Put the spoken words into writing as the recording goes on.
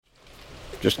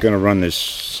Just going to run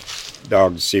this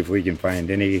dog to see if we can find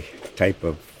any type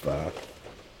of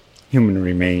human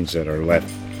remains that are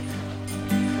left.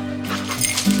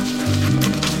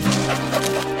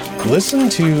 Listen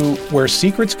to Where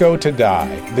Secrets Go to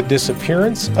Die, The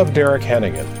Disappearance of Derek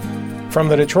Hennigan. From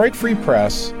the Detroit Free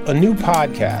Press, a new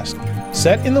podcast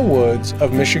set in the woods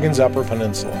of Michigan's Upper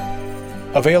Peninsula.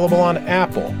 Available on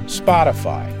Apple,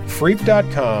 Spotify,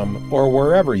 Freep.com, or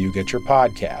wherever you get your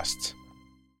podcasts.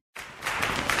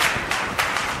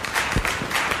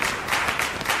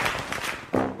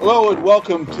 Hello and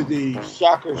welcome to the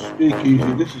Soccer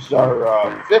Speakeasy. This is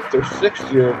our fifth or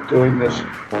sixth year of doing this.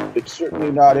 It's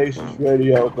certainly not Aces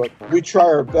Radio, but we try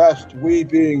our best. We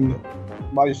being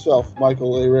myself,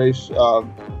 Michael Arace,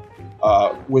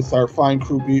 with our fine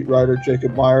crew beat writer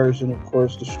Jacob Myers, and of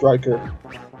course the striker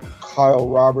Kyle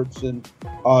Robertson.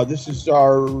 This is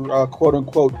our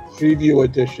quote-unquote preview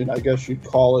edition, I guess you'd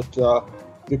call it.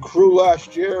 The crew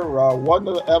last year won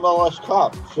the MLS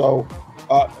Cup, so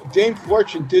Dame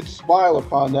Fortune did smile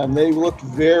upon them. They looked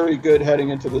very good heading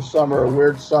into the summer, a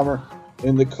weird summer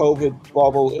in the COVID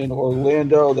bubble in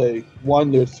Orlando. They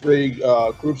won their three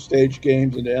group stage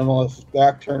games in the MLS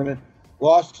back tournament,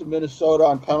 lost to Minnesota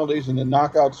on penalties in the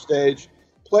knockout stage,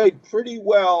 played pretty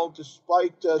well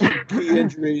despite some key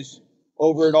injuries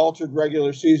over an altered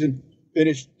regular season,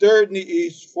 finished third in the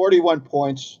East, 41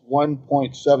 points,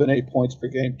 1.78 points per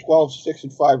game,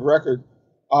 12-6-5 record.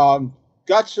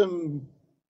 Got some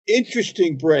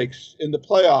interesting breaks in the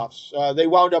playoffs. They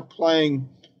wound up playing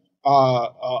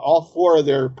all four of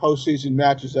their postseason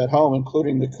matches at home,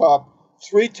 including the Cup.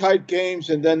 3 tight games,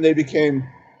 and then they became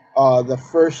the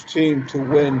first team to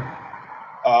win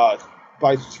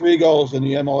by 3 goals in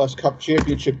the MLS Cup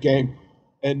championship game.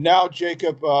 And now,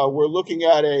 Jacob, we're looking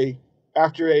at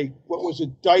after a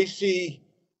dicey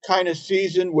kind of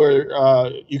season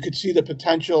where you could see the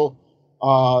potential.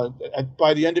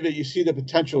 By the end of it, you see the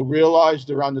potential realized.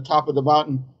 They're on the top of the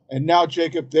mountain. And now,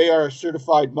 Jacob, they are a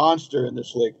certified monster in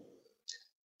this league.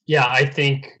 Yeah, I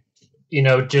think,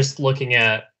 just looking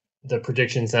at the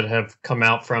predictions that have come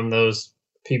out from those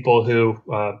people who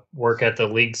work at the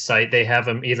league site, they have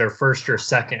them either first or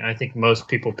second. I think most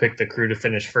people pick the Crew to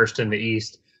finish first in the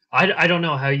East. I don't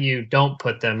know how you don't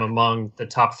put them among the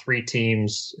top 3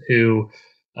 teams who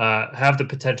have the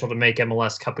potential to make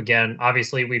MLS Cup again.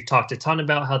 Obviously, we've talked a ton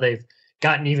about how they've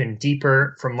gotten even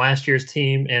deeper from last year's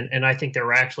team, and I think there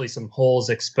were actually some holes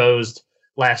exposed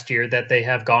last year that they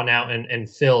have gone out and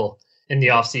fill in the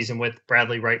offseason with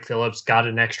Bradley Wright Phillips, got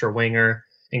an extra winger,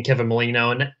 and Kevin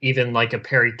Molino, and even like a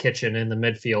Perry Kitchen in the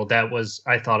midfield. That was,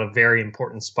 I thought, a very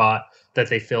important spot that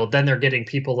they filled. Then they're getting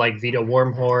people like Vito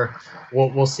Wormhor.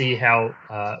 We'll see how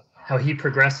he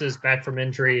progresses back from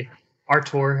injury.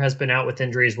 Artur has been out with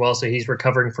injury as well, so he's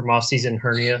recovering from off-season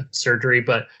hernia surgery.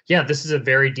 But yeah, this is a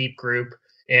very deep group,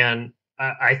 and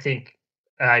I think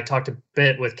I talked a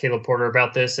bit with Caleb Porter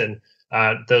about this, and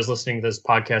those listening to this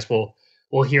podcast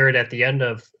will hear it at the end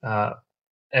of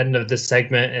this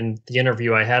segment and the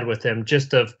interview I had with him,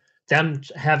 just of them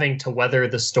having to weather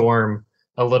the storm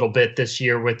a little bit this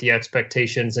year with the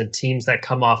expectations, and teams that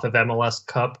come off of MLS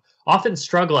Cup often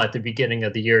struggle at the beginning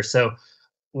of the year. So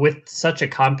with such a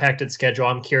compacted schedule,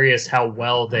 I'm curious how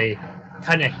well they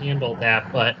kind of handle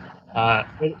that. But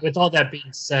with all that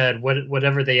being said,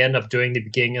 whatever they end up doing the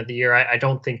beginning of the year, I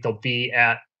don't think they'll be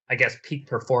at, I guess, peak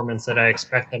performance that I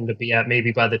expect them to be at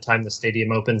maybe by the time the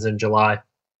stadium opens in July.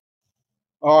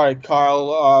 All right,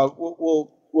 Kyle,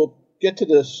 we'll get to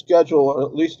the schedule, or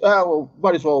at least we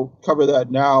might as well cover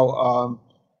that now.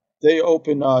 They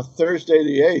open Thursday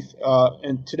the 8th,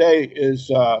 and today is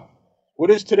what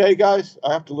is today, guys?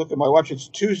 I have to look at my watch. It's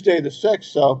Tuesday the 6th,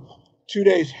 so 2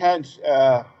 days hence,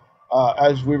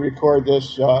 as we record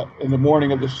this in the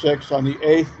morning of the 6th. On the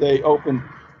 8th, they open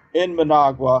in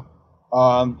Managua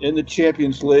in the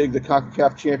Champions League, the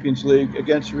CONCACAF Champions League,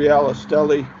 against Real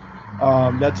Estelí.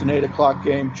 That's an 8 o'clock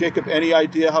game. Jacob, any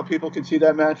idea how people can see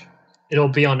that match? It'll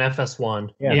be on FS1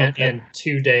 and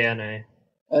 2-day NA.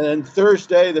 And then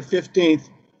Thursday, the 15th,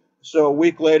 so a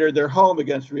week later, they're home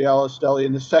against Real Estelí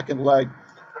in the second leg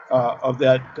of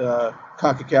that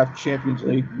CONCACAF Champions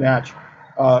League match.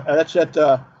 And that's at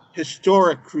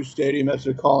historic Crew Stadium, as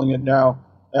they're calling it now,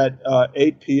 at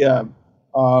 8 p.m.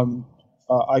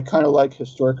 I kind of like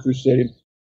historic Crew Stadium.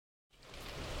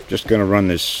 Just going to run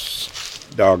this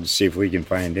dog to see if we can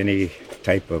find any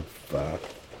type of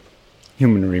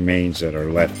human remains that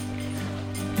are left.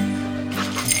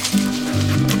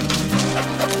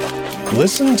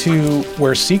 Listen to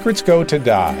Where Secrets Go to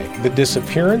Die, The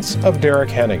Disappearance of Derek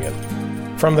Hennigan.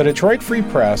 From the Detroit Free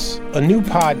Press, a new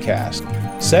podcast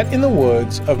set in the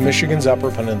woods of Michigan's Upper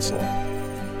Peninsula.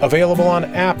 Available on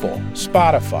Apple,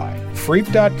 Spotify,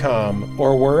 Freep.com,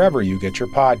 or wherever you get your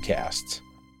podcasts.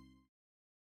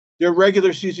 Their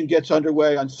regular season gets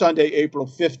underway on Sunday, April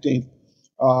 15th.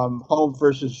 Home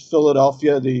versus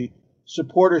Philadelphia, the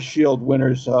Supporters Shield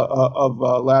winners of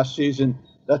last season.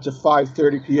 That's a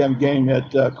 5:30 p.m. game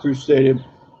at Crew Stadium.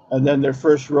 And then their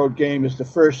first road game is the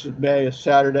 1st of May, a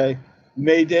Saturday.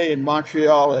 May Day in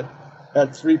Montreal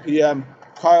at 3 p.m.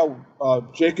 Kyle,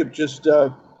 Jacob just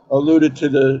alluded to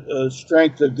the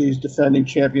strength of these defending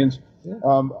champions. Yeah.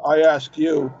 I ask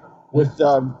you, with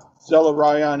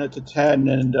Zelarayan at the 10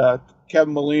 and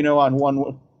Kevin Molino on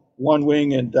one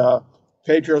wing and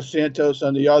Pedro Santos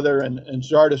on the other and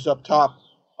Zardes up top,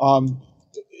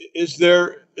 is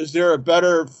there a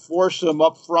better foursome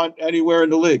up front anywhere in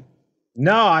the league?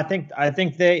 No, I think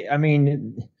they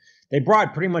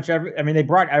brought pretty much they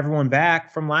brought everyone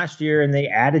back from last year and they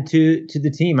added to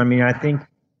the team. I mean, I think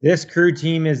this Crew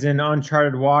team is in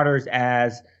uncharted waters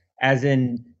as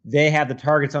in they have the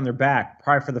targets on their back,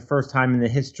 probably for the first time in the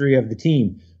history of the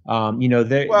team.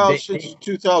 Since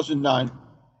 2009.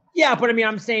 Yeah, but I mean,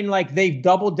 I'm saying like they've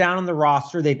doubled down on the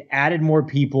roster. They've added more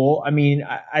people. I mean,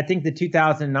 I think the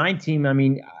 2009 team,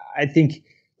 I think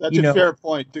that's a fair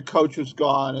point. The coach was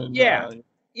gone. And,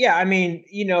 yeah. I mean,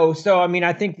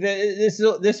 I think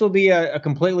that this will be a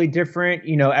completely different,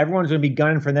 everyone's going to be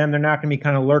gunning for them. They're not going to be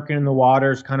kind of lurking in the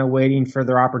waters, kind of waiting for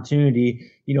their opportunity.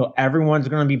 Everyone's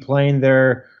going to be playing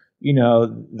their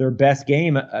best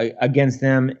game against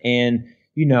them. And,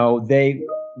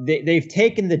 they've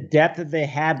taken the depth that they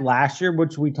had last year,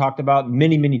 which we talked about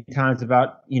many, many times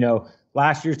about,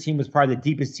 last year's team was probably the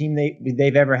deepest team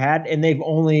they've ever had. And they've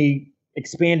only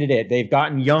expanded it. They've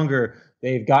gotten younger.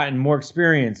 They've gotten more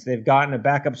experience. They've gotten a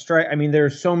backup strike. I mean, there are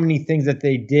so many things that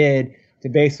they did to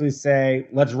basically say,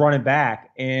 let's run it back.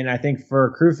 And I think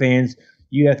for Crew fans,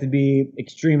 you have to be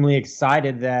extremely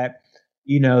excited that,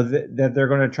 that they're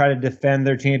going to try to defend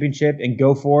their championship and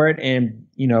go for it and,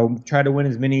 try to win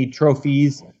as many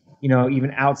trophies,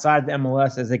 even outside the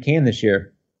MLS as they can this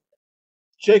year.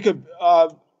 Jacob,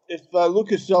 if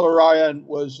Lucas Zelarayan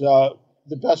was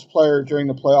the best player during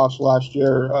the playoffs last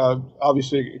year,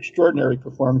 obviously extraordinary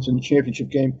performance in the championship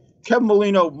game, Kevin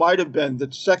Molino might have been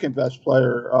the second best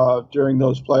player during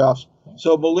those playoffs.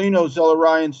 So Molino,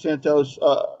 Zelarayan, Santos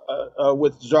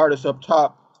with Zardes up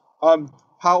top.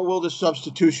 How will the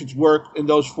substitutions work in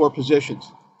those four positions?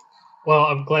 Well,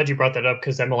 I'm glad you brought that up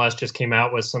because MLS just came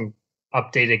out with some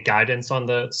updated guidance on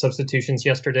the substitutions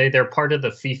yesterday. They're part of the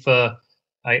FIFA,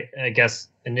 I guess,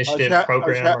 initiative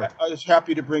program. I was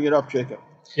happy to bring it up, Jacob.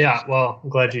 Yeah, well,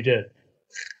 I'm glad you did.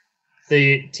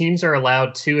 The teams are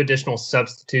allowed 2 additional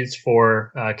substitutes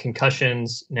for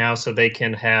concussions now, so they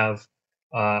can have,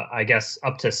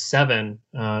 up to 7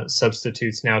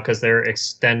 substitutes now because they're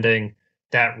extending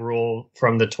that rule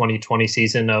from the 2020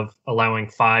 season of allowing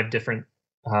 5 different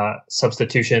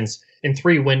substitutions in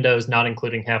 3 windows, not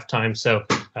including halftime. So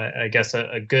I guess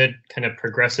a good kind of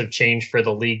progressive change for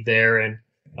the league there, and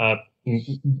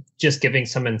just giving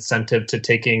some incentive to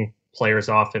taking players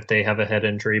off if they have a head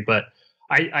injury. But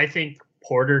I think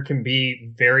Porter can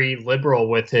be very liberal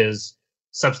with his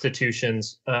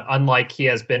substitutions, unlike he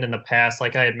has been in the past.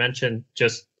 Like I had mentioned,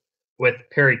 just with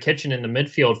Perry Kitchen in the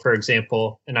midfield, for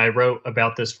example, and I wrote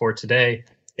about this for today.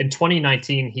 In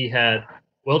 2019, he had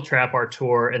Will Trapp,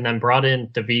 Artur, and then brought in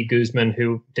David Guzman,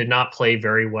 who did not play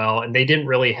very well, and they didn't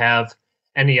really have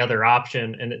any other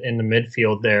option in the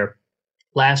midfield there.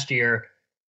 Last year,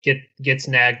 gets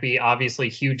Nagbe, obviously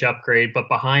huge upgrade, but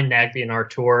behind Nagbe and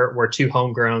Artur were 2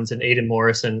 homegrowns and Aidan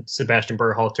Morris and Sebastian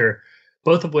Berhalter,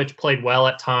 both of which played well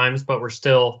at times, but were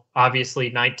still obviously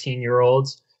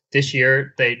 19-year-olds. This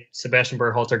year, Sebastian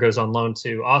Berhalter goes on loan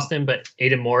to Austin, but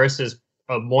Aidan Morris is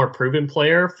a more proven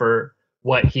player for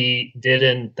what he did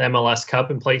in the MLS Cup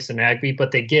in place of Nagbe,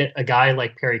 but they get a guy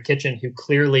like Perry Kitchen who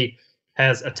clearly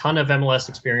has a ton of MLS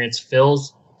experience,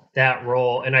 fills that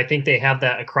role, and I think they have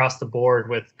that across the board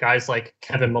with guys like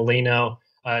Kevin Molino.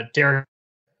 Derek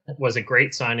was a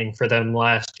great signing for them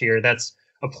last year. That's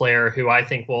a player who I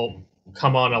think will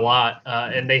come on a lot,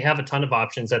 and they have a ton of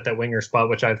options at that winger spot,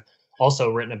 which I've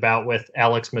also written about with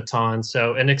Alex Matan.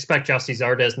 So, and expect Gyasi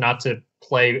Zardes not to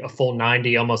play a full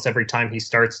 90 almost every time he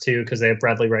starts to, because they have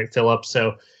Bradley Wright Phillips.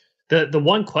 So the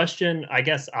one question I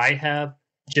guess I have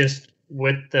just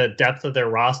with the depth of their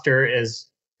roster is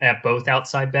at both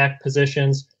outside back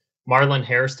positions. Marlon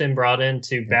Hairston brought in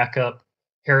to back up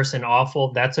Harrison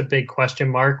Awful. That's a big question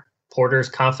mark. Porter's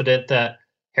confident that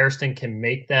Hairston can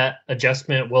make that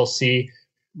adjustment. We'll see.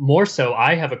 More so,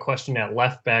 I have a question at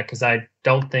left back because I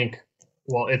don't think,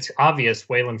 well, it's obvious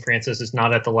Waylon Francis is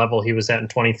not at the level he was at in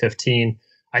 2015.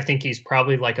 I think he's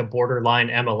probably like a borderline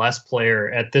MLS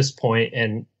player at this point,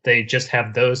 and they just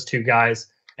have those two guys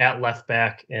at left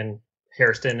back and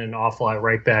Hairston and Awful at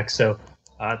right back. So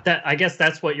that I guess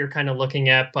that's what you're kind of looking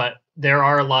at, but there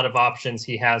are a lot of options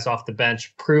he has off the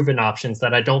bench, proven options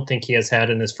that I don't think he has had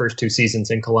in his first 2 seasons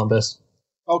in Columbus.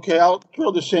 Okay, I'll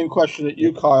throw the same question at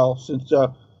you, Kyle, since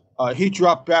he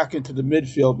dropped back into the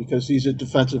midfield because he's a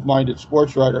defensive-minded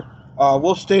sports writer.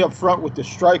 We'll stay up front with the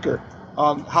striker.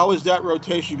 How is that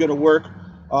rotation going to work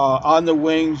on the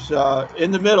wings,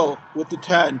 in the middle with the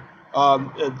 10?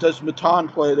 Does Matan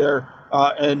play there?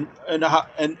 And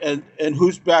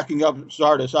who's backing up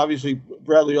Zardes? Obviously,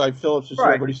 Bradley Wright Phillips is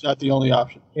there, but he's not the only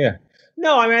option. Yeah.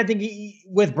 No, I mean, I think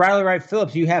with Bradley Wright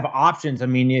Phillips, you have options. I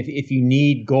mean, if you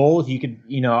need goals, you could,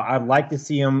 I'd like to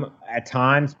see him at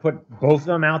times put both of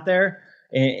them out there,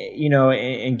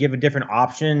 and give a different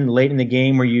option late in the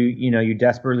game where you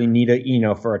desperately need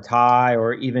for a tie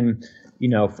or even,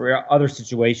 for other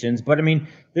situations. But I mean,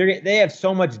 they have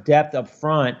so much depth up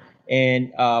front.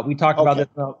 And we talked about this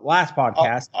in the last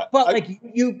podcast. But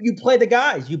you play the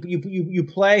guys. You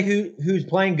play who's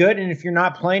playing good, and if you're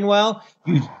not playing well,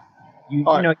 you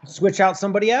switch out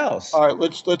somebody else. All right,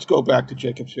 let's go back to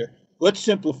Jacobs here. Let's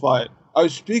simplify it. I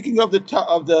was speaking of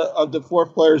the 4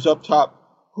 players up top.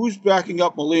 Who's backing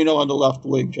up Molino on the left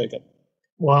wing, Jacob?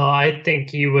 Well, I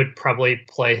think you would probably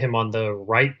play him on the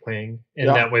right wing, and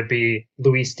that would be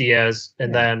Luis Diaz,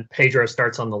 and then Pedro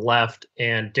starts on the left,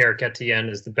 and Derek Etienne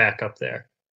is the backup there.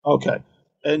 Okay.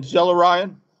 And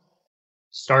Zelarayan?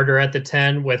 Starter at the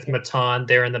 10 with Matan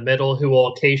there in the middle, who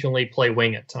will occasionally play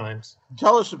wing at times.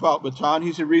 Tell us about Matan.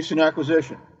 He's a recent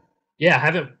acquisition. Yeah, I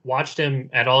haven't watched him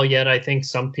at all yet. I think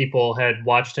some people had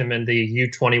watched him in the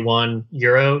U21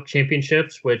 Euro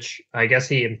Championships, which I guess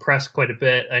he impressed quite a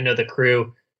bit. I know the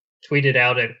crew tweeted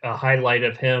out a highlight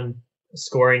of him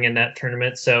scoring in that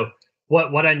tournament. So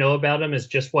what I know about him is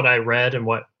just what I read and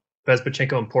what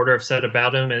Bezbatchenko and Porter have said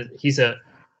about him. He's a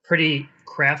pretty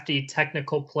crafty,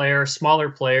 technical player, smaller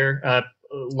player,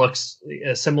 looks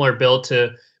a similar build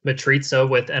to Matrizo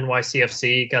with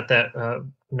NYCFC, got that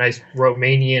nice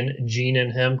Romanian gene in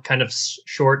him, kind of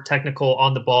short, technical,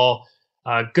 on the ball,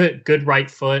 good right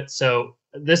foot. So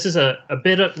this is a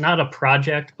bit of not a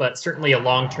project, but certainly a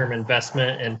long-term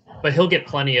investment, but he'll get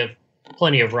plenty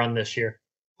of run this year.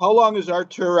 How long is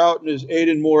Artur out, and is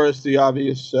Aiden Morris the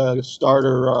obvious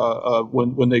starter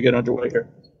when they get underway here?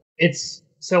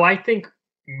 So I think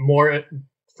more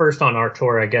first on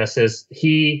Artur, I guess, is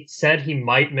he said he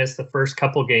might miss the first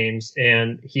couple games,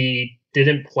 and he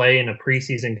didn't play in a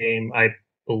preseason game, I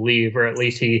believe, or at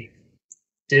least he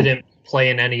didn't play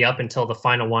in any up until the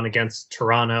final one against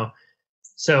Toronto.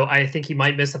 So I think he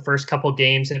might miss the first couple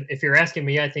games. And if you're asking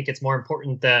me, I think it's more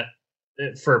important that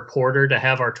for Porter to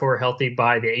have Artur healthy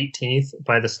by the 18th,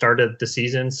 by the start of the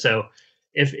season. So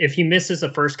if he misses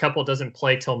the first couple, doesn't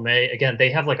play till May, again,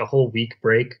 they have like a whole week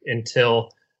break until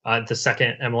the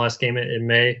second MLS game in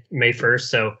May 1st.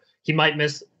 So he might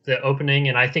miss the opening,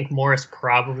 and I think Morris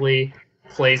probably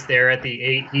plays there at the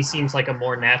 8. He seems like a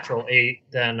more natural 8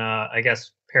 than, I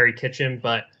guess, Perry Kitchen,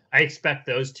 but I expect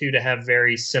those two to have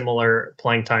very similar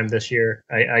playing time this year,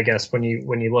 I guess, when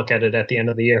you look at it at the end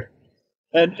of the year.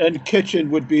 And Kitchen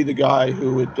would be the guy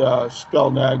who would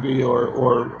spell Nagbe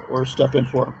or step in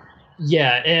for him.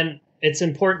 Yeah, and it's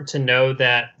important to know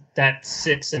that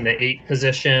 6 and the 8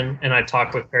 position, and I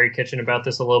talked with Perry Kitchen about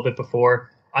this a little bit before,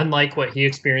 unlike what he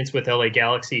experienced with LA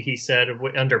Galaxy, he said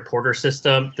under Porter's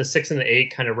system, the 6 and the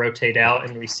 8 kind of rotate out,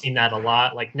 and we've seen that a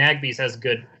lot. Like Nagbe's has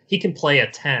good, he can play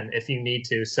a 10 if you need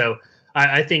to. So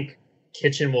I think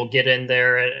Kitchen will get in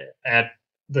there at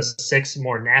the 6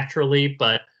 more naturally,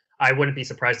 but I wouldn't be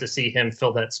surprised to see him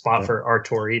fill that spot for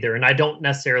Artur either. And I don't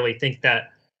necessarily think that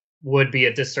would be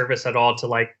a disservice at all to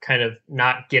like kind of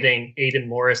not getting Aiden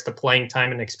Morris the playing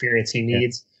time and experience he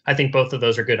needs. I think both of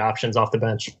those are good options off the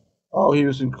bench. Oh, he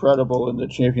was incredible in the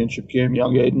championship game,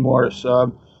 young Aiden Morris.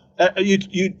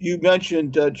 You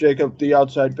mentioned, Jacob, the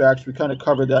outside backs. We kind of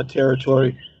covered that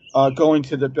territory. Going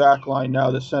to the back line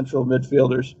now, the central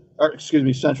defenders.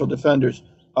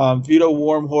 Vito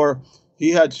Wormhor,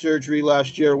 he had surgery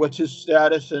last year. What's his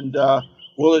status, and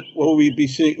will we be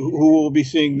seeing who we'll be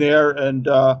seeing there, and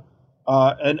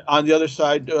on the other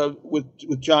side with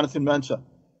Jonathan Mensah?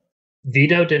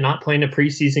 Vito did not play in a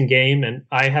preseason game, and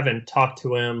I haven't talked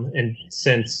to him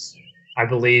since, I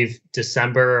believe,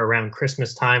 December, around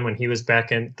Christmas time when he was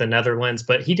back in the Netherlands.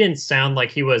 But he didn't sound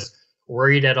like he was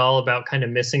worried at all about kind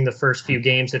of missing the first few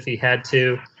games if he had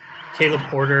to. Caleb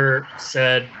Porter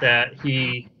said that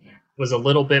he was a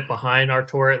little bit behind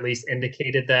Artur, at least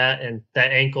indicated that, and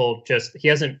that ankle he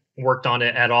hasn't worked on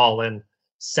it at all. And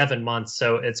 7 months.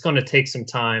 So it's going to take some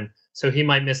time. So he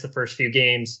might miss the first few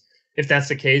games. If that's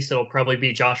the case, it'll probably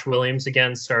be Josh Williams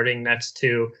again, starting next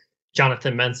to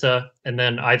Jonathan Mensah, and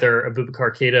then either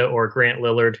Abubakar Keita or Grant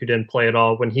Lillard, who didn't play at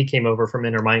all when he came over from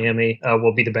Inter Miami,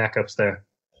 will be the backups there.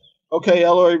 Okay,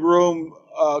 Eloy Room,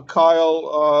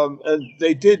 Kyle, and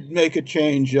they did make a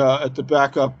change at the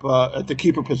backup, at the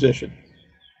keeper position.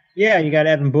 Yeah, you got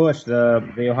Evan Bush,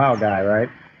 the Ohio guy, right?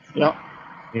 Yeah.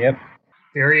 Yep.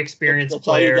 Very experienced That's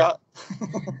all you player. got?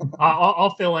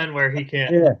 I'll fill in where he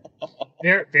can.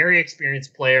 Yeah. Very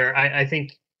experienced player. I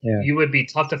think you would be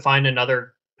tough to find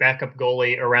another backup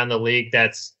goalie around the league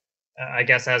that's, I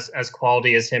guess, as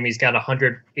quality as him. He's got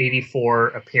 184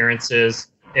 appearances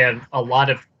and a lot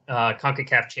of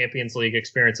CONCACAF Champions League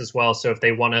experience as well. So if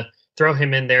they want to throw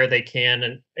him in there, they can.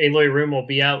 And Eloy Room will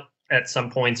be out at some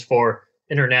points for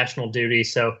international duty.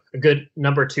 So a good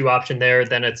number 2 option there.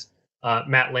 Then it's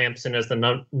Matt Lampson as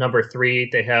the number 3.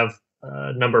 They have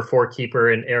number 4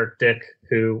 keeper in Eric Dick,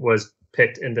 who was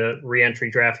picked in the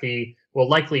re-entry draft. He will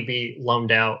likely be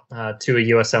loaned out to a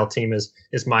USL team is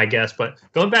my guess. But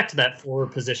going back to that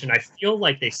forward position, I feel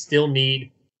like they still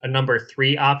need a number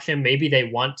 3 option. Maybe they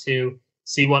want to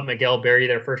see what Miguel Berry,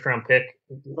 their first round pick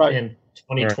in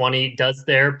 2020, does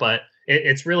there. But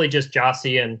it's really just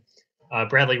Jossie and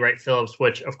Bradley Wright Phillips,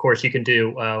 which of course you can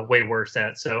do way worse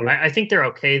at. So I think they're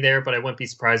okay there, but I wouldn't be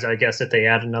surprised, I guess, if they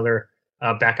add another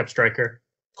backup striker.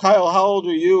 Kyle, how old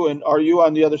are you, and are you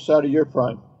on the other side of your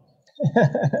prime?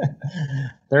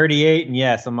 38, and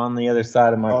yes, I'm on the other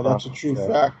side of my prime. Oh, that's a true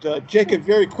fact. Jacob,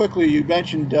 very quickly, you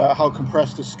mentioned how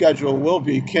compressed the schedule will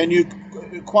be. Can you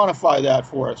quantify that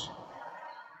for us?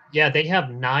 Yeah, they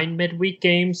have 9 midweek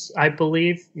games, I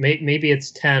believe. Maybe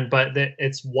it's 10, but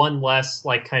it's one less,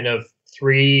 like kind of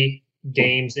 3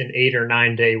 games in 8 or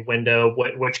 9 day window,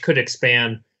 which could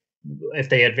expand if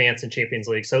they advance in Champions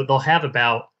League. So they'll have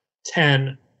about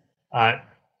 10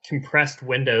 compressed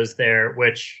windows there,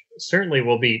 which certainly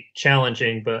will be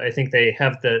challenging, but I think they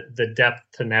have the depth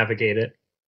to navigate it.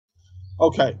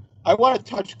 Okay. I want to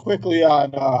touch quickly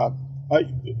on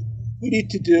we need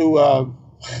to do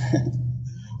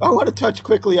I want to touch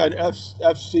quickly on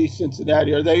FC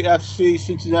Cincinnati. Are they FC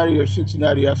Cincinnati or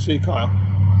Cincinnati FC, Kyle?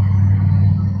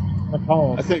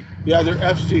 I think, yeah, they're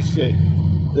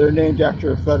FCC. They're named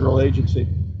after a federal agency.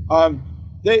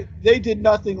 They did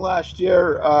nothing last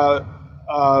year.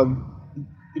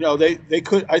 They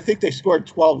could. I think they scored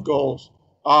 12 goals.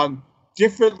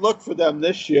 Different look for them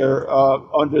this year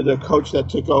under the coach that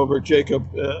took over, Jacob,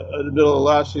 in the middle of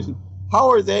last season.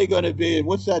 How are they going to be, and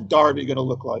what's that derby going to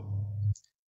look like?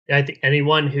 Yeah, I think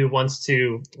anyone who wants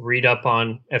to read up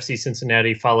on FC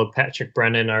Cincinnati, follow Patrick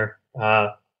Brennan, our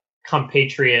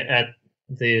compatriot at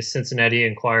the Cincinnati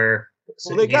Enquirer.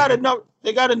 Well, they got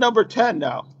a number 10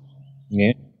 now.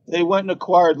 Yeah. They went and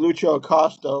acquired Lucho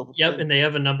Acosta. Yep, and they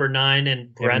have a number 9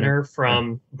 in Brenner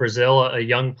from Brazil, a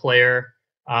young player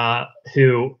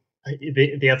who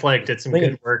the Athletic did some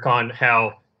good work on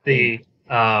how the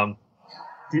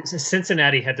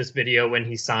Cincinnati had this video when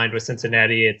he signed with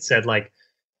Cincinnati. It said like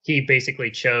he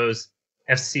basically chose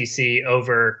FCC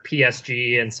over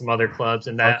PSG and some other clubs,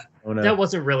 and that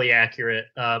wasn't really accurate.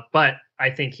 But I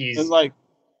think he's and like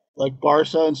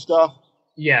Barca and stuff.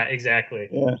 Yeah, exactly.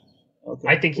 Yeah. Okay.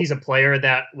 I think he's a player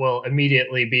that will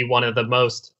immediately be one of the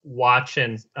most watched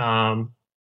and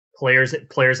players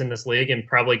in this league, and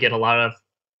probably get a lot of,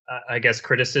 I guess,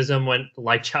 criticism when,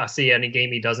 like Jossie, any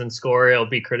game he doesn't score, he'll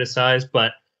be criticized.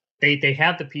 But they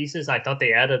have the pieces. I thought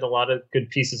they added a lot of good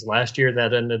pieces last year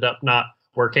that ended up not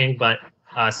working. But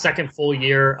second full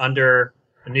year under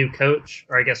a new coach,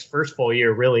 or I guess first full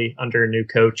year really under a new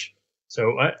coach.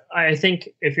 So I think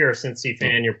if you're a Cincy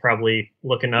fan, you're probably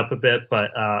looking up a bit, but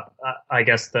I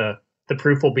guess the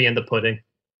proof will be in the pudding.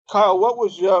 Kyle,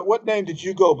 what name did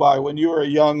you go by when you were a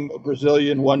young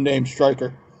Brazilian one-name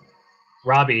striker?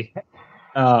 Robbie.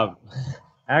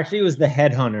 Actually, it was the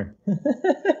Headhunter.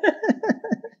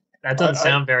 That doesn't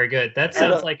sound very good. That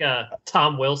sounds like a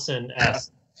Tom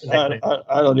Wilson-esque nickname.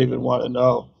 I don't even want to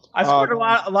know. I scored a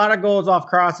lot of goals off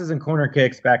crosses and corner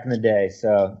kicks back in the day,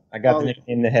 so I got the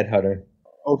nickname the Headhunter.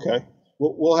 Okay,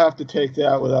 we'll have to take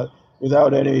that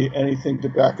without anything to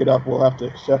back it up. We'll have to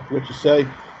accept what you say.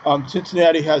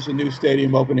 Cincinnati has a new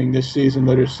stadium opening this season,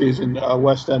 later season,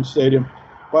 West End Stadium.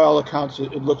 By all accounts,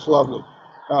 it looks lovely.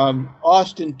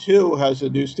 Austin, too, has a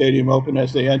new stadium open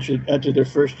as they entered their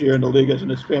first year in the league as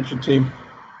an expansion team.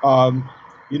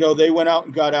 They went out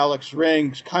and got Alex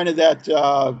Rings, kind of that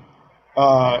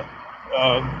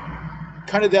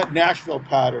kind of that Nashville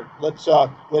pattern. Let's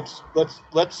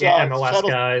MLS settle,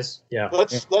 guys. Yeah.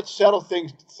 Let's settle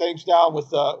things down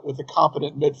with a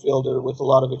competent midfielder with a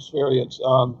lot of experience.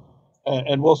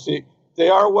 And we'll see. They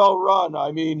are well run.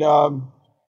 I mean,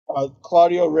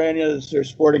 Claudio Reyna is their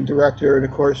sporting director, and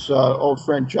of course, old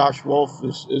friend Josh Wolf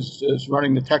is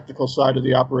running the technical side of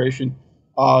the operation.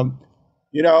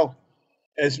 You know,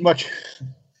 as much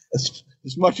as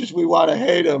we want to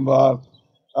hate him,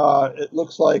 it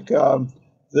looks like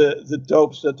the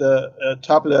dopes at the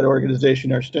top of that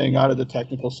organization are staying out of the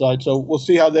technical side. So we'll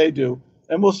see how they do,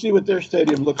 and we'll see what their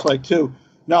stadium looks like too.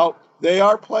 Now they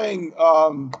are playing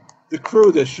the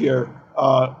Crew this year,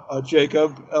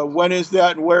 Jacob. When is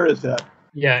that, and where is that?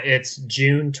 Yeah, it's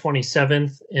June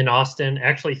 27th in Austin.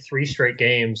 Actually, 3 straight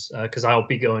games because I'll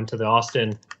be going to the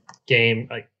Austin game.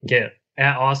 Get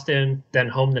at Austin, then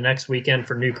home the next weekend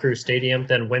for New Crew Stadium,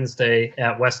 then Wednesday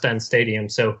at West End Stadium.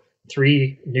 So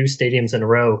 3 new stadiums in a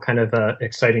row, kind of an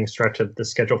exciting stretch of the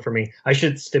schedule for me. I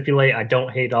should stipulate I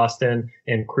don't hate Austin,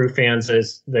 and Crew fans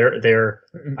is they're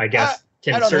I guess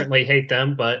can certainly hate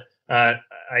them, but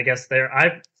I guess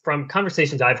from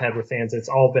conversations I've had with fans, it's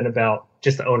all been about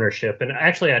just the ownership. And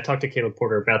actually, I talked to Caleb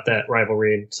Porter about that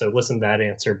rivalry, so listen to that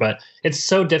answer. But it's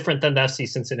so different than the FC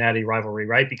Cincinnati rivalry,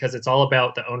 right? Because it's all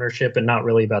about the ownership and not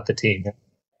really about the team.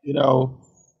 You know,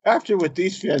 after what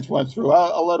these fans went through,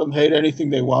 I'll let them hate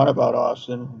anything they want about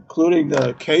Austin, including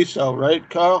the queso, right,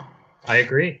 Kyle? I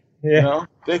agree. Yeah. You know,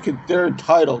 they're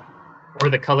entitled. Or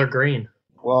the color green.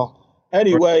 Well,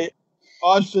 anyway,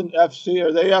 Austin FC,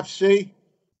 are they FC?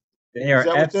 They are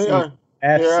FC. They are?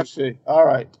 They're FC. All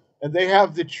right. And they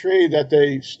have the tree that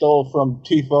they stole from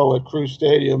Tifo at Crew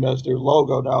Stadium as their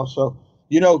logo now. So,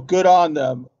 you know, good on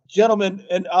them. Gentlemen,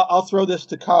 and I'll throw this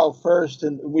to Kyle first.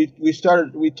 And we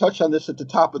touched on this at the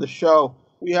top of the show.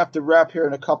 We have to wrap here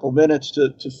in a couple minutes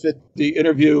to fit the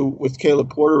interview with Caleb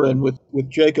Porter and with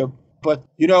Jacob. But,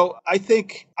 you know, I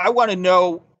think I want to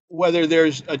know whether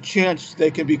there's a chance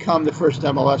they can become the first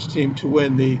MLS team to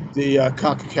win the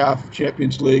CONCACAF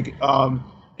Champions League,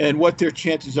 and what their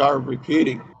chances are of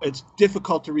repeating. It's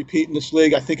difficult to repeat in this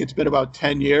league. I think it's been about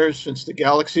 10 years since the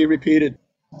Galaxy repeated.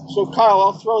 So, Kyle,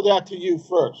 I'll throw that to you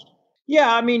first.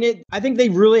 Yeah, I mean, I think they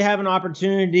really have an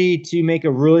opportunity to make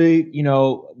a really,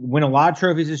 win a lot of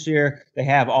trophies this year. They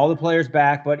have all the players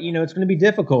back, but, it's going to be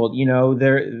difficult.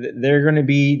 They're going to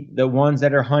be the ones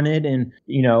that are hunted, and,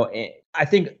 I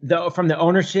think from the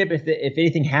ownership, if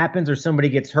anything happens or somebody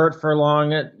gets hurt for a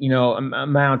long,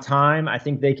 amount of time, I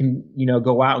think they can,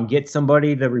 go out and get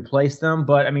somebody to replace them.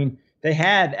 But I mean, they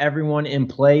had everyone in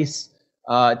place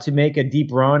to make a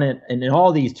deep run in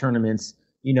all these tournaments,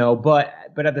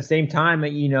 but at the same time,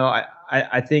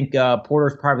 I think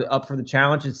Porter's probably up for the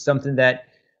challenge. It's something that,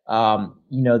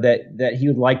 that he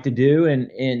would like to do.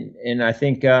 And I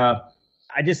think,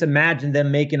 I just imagine them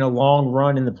making a long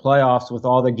run in the playoffs with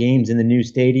all the games in the new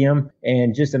stadium,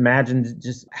 and just imagine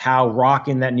just how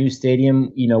rocking that new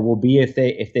stadium, will be if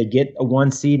they get a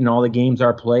 1 seed and all the games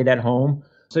are played at home.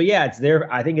 So yeah, it's there.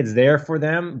 I think it's there for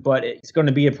them, but it's going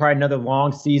to be probably another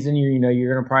long season.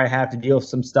 You're going to probably have to deal with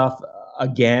some stuff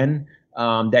again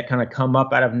that kind of come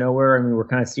up out of nowhere. I mean, we're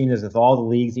kind of seeing this with all the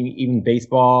leagues, even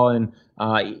baseball and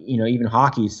even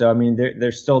hockey. So I mean,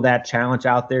 there's still that challenge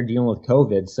out there dealing with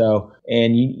COVID. So,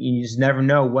 and you just never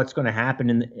know what's going to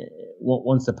happen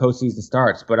once the postseason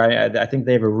starts. But I think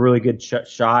they have a really good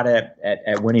shot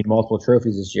at winning multiple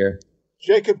trophies this year.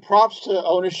 Jacob, props to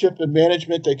ownership and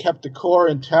management. They kept the core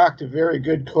intact, a very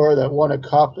good core that won a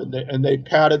cup, and they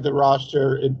padded the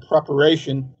roster in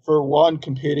preparation for, 1,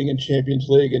 competing in Champions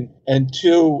League, and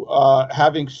 2,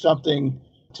 having something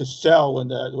to sell when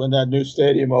that new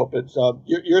stadium opens.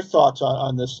 Your thoughts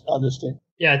on this team?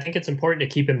 Yeah, I think it's important to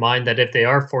keep in mind that if they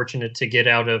are fortunate to get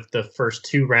out of the first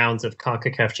 2 rounds of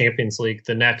CONCACAF Champions League,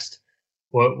 the next,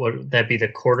 what would that be, the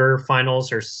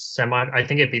quarterfinals or semi? I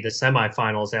think it'd be the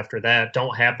semifinals after that.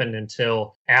 Don't happen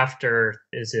until after,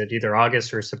 is it either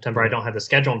August or September? I don't have the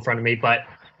schedule in front of me, but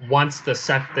once the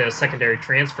secondary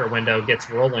transfer window gets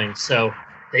rolling. So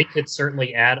they could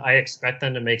certainly add. I expect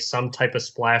them to make some type of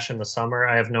splash in the summer.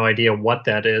 I have no idea what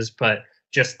that is, but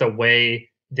just the way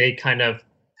they kind of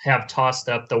have tossed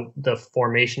up the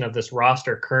formation of this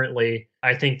roster currently,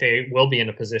 I think they will be in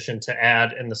a position to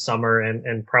add in the summer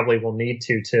and probably will need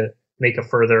to make a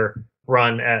further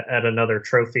run at another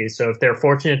trophy. So if they're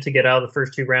fortunate to get out of the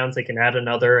first 2 rounds, they can add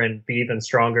another and be even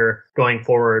stronger going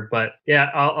forward. But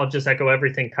yeah, I'll just echo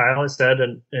everything Kyle has said,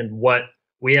 and what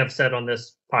we have said on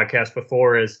this podcast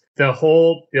before is the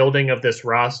whole building of this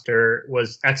roster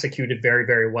was executed very,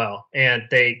 very well. And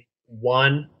they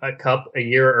won a cup a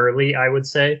year early, I would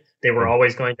say. They were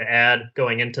always going to add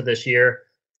going into this year.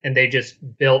 and they just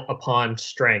built upon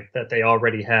strength that they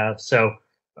already have. So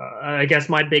I guess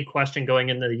my big question going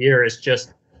into the year is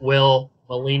just, will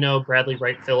Molino, Bradley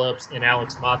Wright Phillips, and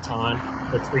Alex Matan,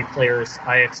 the three players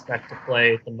I expect to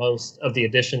play the most of the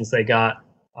additions they got,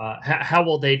 how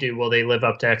will they do? Will they live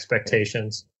up to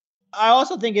expectations? I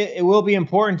also think it will be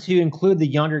important to include the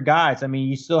younger guys. I mean,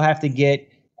 you still have to get,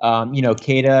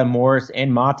 Keita, Morris,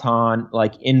 and Matan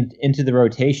into the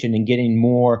rotation and getting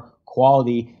more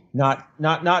quality.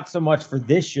 Not so much for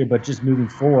this year, but just moving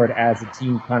forward as the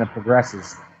team kind of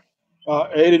progresses.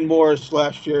 Aiden Morris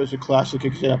last year is a classic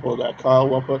example of that, Kyle.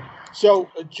 Well put. So,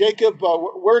 Jacob,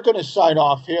 we're going to sign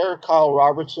off here. Kyle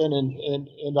Robertson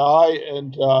and I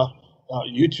and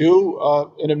you two,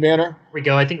 in a manner. Here we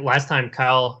go. I think last time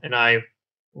Kyle and I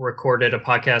recorded a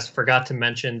podcast, forgot to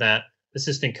mention that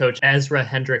assistant coach Ezra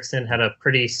Hendrickson had a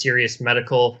pretty serious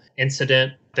medical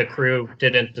incident. The crew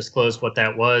didn't disclose what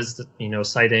that was,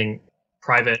 citing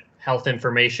private health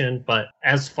information. But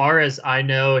as far as I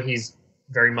know, he's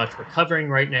very much recovering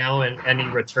right now, and any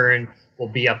return will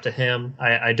be up to him.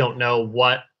 I don't know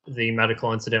what the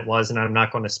medical incident was, and I'm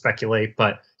not going to speculate,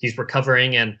 but he's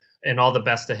recovering, and all the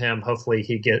best to him. Hopefully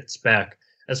he gets back.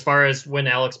 As far as when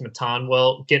Alex Matan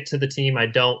will get to the team, I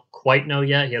don't quite know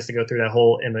yet. He has to go through that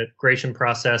whole immigration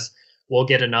process. We'll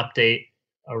get an update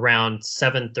around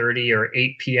 7:30 or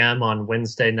 8 p.m. on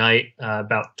Wednesday night,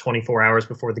 about 24 hours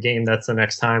before the game. That's the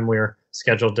next time we're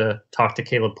scheduled to talk to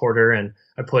Caleb Porter, and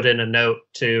I put in a note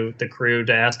to the crew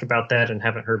to ask about that and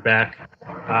haven't heard back.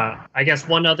 I guess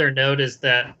one other note is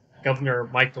that Governor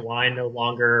Mike DeWine no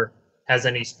longer has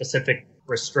any specific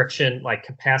restriction, like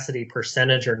capacity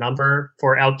percentage or number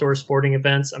for outdoor sporting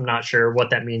events. I'm not sure what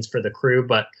that means for the crew,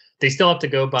 but they still have to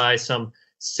go by some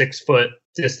 6-foot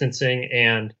distancing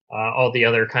and all the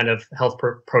other kind of health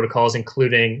protocols,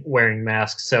 including wearing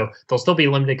masks. So there'll still be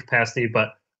limited capacity, but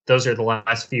those are the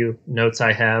last few notes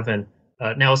I have. And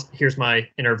now here's my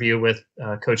interview with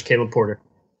Coach Caleb Porter.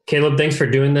 Caleb, thanks for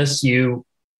doing this. You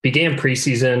began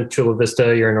preseason, Chula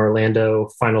Vista. You're in Orlando.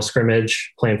 Final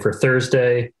scrimmage planned for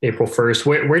Thursday, April 1st.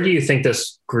 Where do you think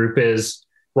this group is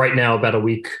right now, about a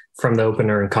week from the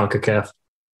opener in CONCACAF?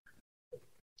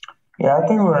 Yeah, I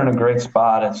think we're in a great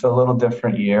spot. It's a little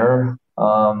different year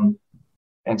and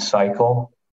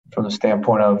cycle from the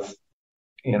standpoint of,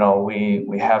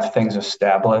 we have things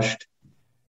established.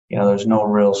 There's no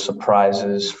real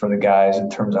surprises for the guys in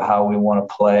terms of how we want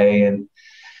to play and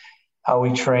how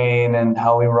we train and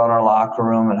how we run our locker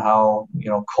room and how,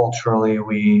 culturally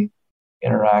we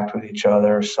interact with each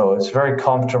other. So it's very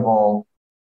comfortable.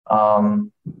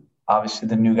 Obviously,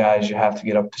 the new guys, you have to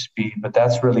get up to speed, but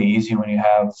that's really easy when you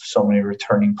have so many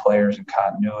returning players and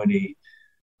continuity.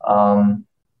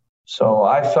 So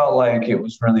I felt like it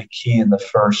was really key in the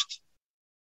first,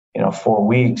 4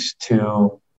 weeks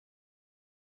to,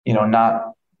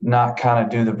 not kind of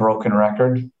do the broken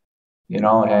record,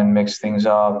 and mix things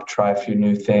up, try a few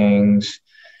new things,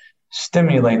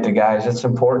 stimulate the guys. It's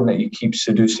important that you keep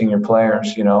seducing your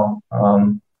players, you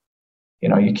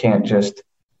can't just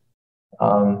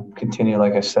continue,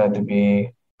 like I said, to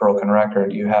be broken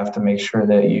record. You have to make sure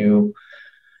that you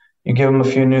give them a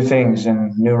few new things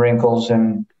and new wrinkles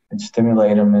and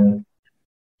stimulate them, and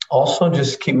also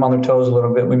just keep them on their toes a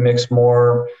little bit. We mix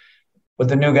more with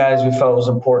the new guys. We felt it was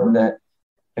important that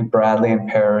like Bradley and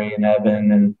Perry and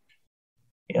Evan and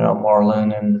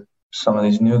Marlon and some of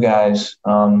these new guys,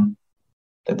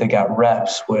 that they got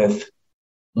reps with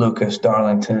Lucas,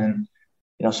 Darlington,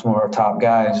 some of our top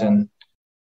guys. And,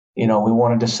 we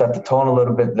wanted to set the tone a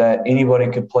little bit that anybody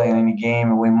could play in any game,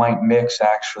 and we might mix,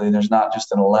 actually. There's not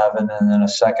just an 11 and then a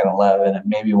second 11, and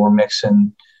maybe we're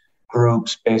mixing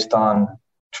groups based on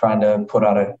trying to put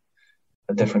out a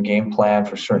different game plan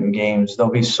for certain games.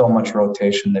 There'll be so much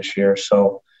rotation this year.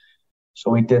 So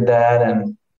we did that,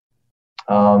 and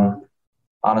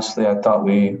honestly, I thought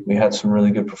we had some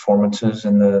really good performances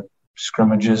in the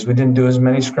scrimmages. We didn't do as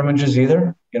many scrimmages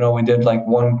either. We did like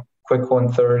one quick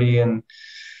 130 and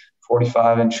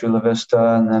 45 in Chula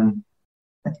Vista, and then,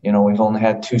 we've only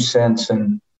had 2 since,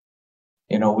 and,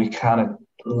 we kind of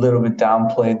a little bit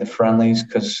downplayed the friendlies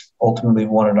because ultimately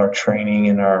we wanted our training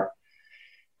and our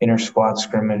inter-squad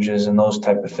scrimmages and those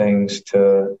type of things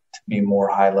to be more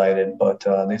highlighted. But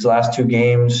these last 2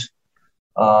 games,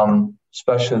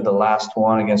 especially the last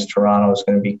one against Toronto, is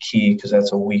going to be key because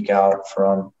that's a week out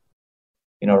from,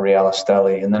 Real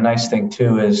Esteli. And the nice thing,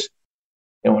 too, is,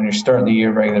 when you're starting the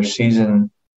year regular season,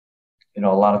 a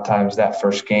lot of times that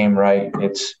first game, right,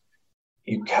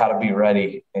 you got to be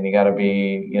ready and you got to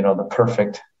be, the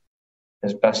perfect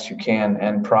as best you can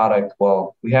end product.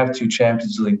 Well, we have 2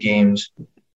 Champions League games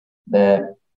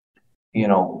that,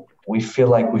 we feel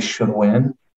like we should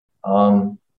win.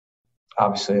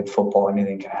 Obviously, in football,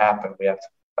 anything can happen. We have to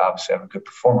obviously have a good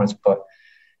performance, but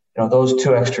those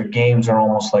 2 extra games are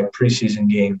almost like preseason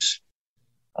games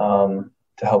to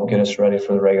help get us ready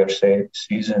for the regular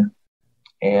season.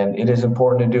 And it is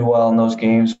important to do well in those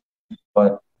games,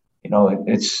 but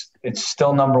it's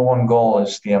still number one goal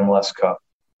is the MLS Cup,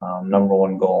 number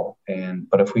one goal.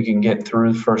 But if we can get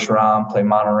through the first round, play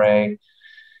Monterrey,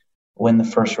 win the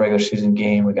first regular season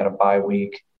game, we got a bye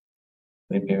week,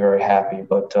 we'd be very happy.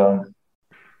 But I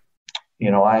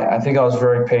think I was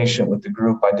very patient with the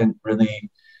group. I didn't really,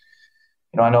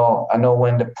 I know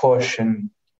when to push and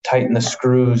tighten the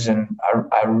screws, and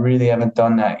I really haven't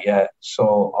done that yet.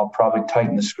 So I'll probably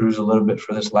tighten the screws a little bit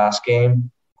for this last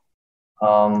game.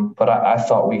 But I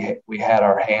thought we had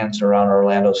our hands around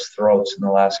Orlando's throats in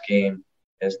the last game,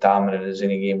 as dominant as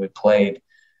any game we played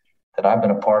that I've been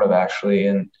a part of, actually.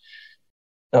 And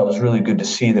that was really good to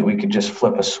see that we could just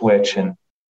flip a switch and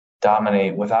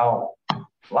dominate without a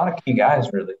lot of key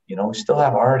guys, really. We still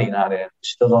have Artie not in. We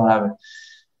still don't have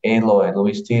Aloy,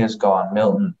 Luis Diaz gone,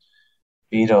 Milton,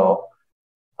 Vito.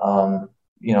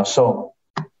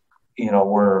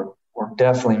 We're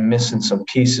definitely missing some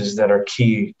pieces that are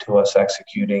key to us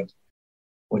executing,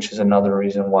 which is another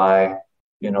reason why,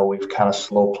 we've kind of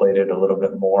slow played it a little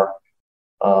bit more.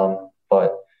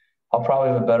 But I'll probably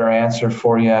have a better answer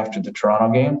for you after the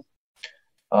Toronto game.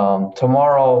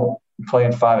 Tomorrow, I'm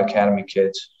playing 5 academy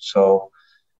kids, so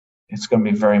it's going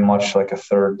to be very much like a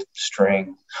third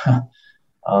string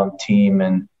team,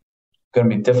 and going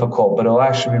to be difficult, but it'll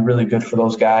actually be really good for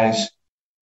those guys,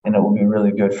 and it will be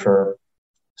really good for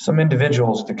some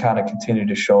individuals to kind of continue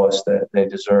to show us that they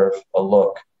deserve a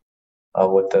look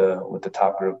with the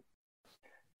top group.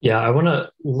 Yeah, I want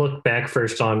to look back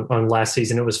first on last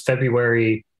season. It was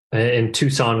February in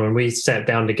Tucson when we sat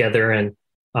down together, and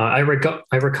I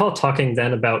recall talking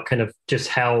then about kind of just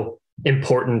how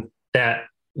important that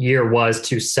year was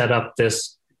to set up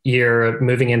this year,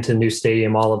 moving into new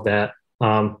stadium, all of that.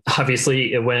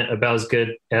 Obviously, it went about as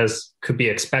good as could be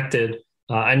expected.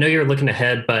 I know you're looking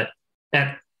ahead, but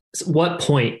at what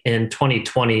point in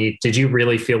 2020 did you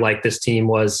really feel like this team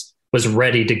was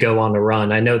ready to go on a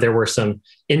run? I know there were some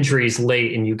injuries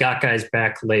late and you got guys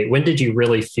back late. When did you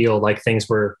really feel like things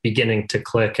were beginning to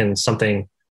click and something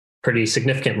pretty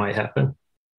significant might happen?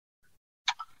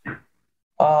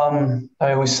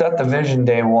 We set the vision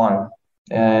day one,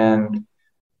 and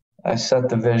I set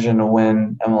the vision to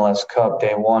win MLS Cup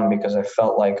day one because I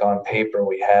felt like on paper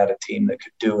we had a team that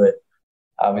could do it.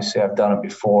 Obviously, I've done it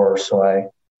before, so I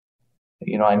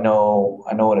know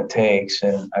what it takes.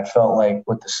 And I felt like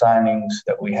with the signings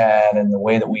that we had and the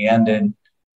way that we ended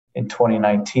in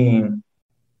 2019,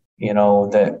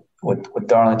 that with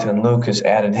Darlington and Lucas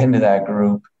added into that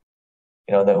group,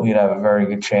 that we'd have a very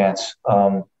good chance.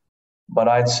 But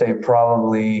I'd say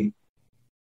probably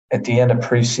at the end of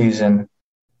preseason,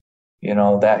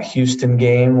 that Houston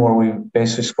game where we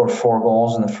basically scored 4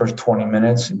 goals in the first 20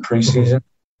 minutes in preseason,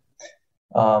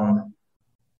 I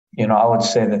would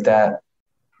say that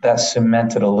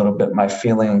cemented a little bit my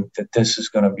feeling that this is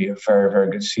going to be a very, very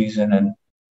good season. And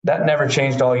that never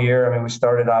changed all year. I mean, we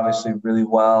started obviously really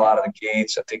well out of the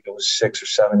gates. I think it was 6 or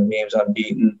 7 games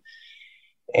unbeaten.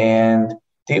 And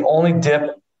the only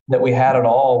dip that we had at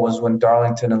all was when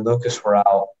Darlington and Lucas were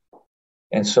out.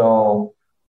 And so,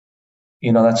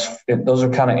 those are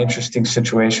kind of interesting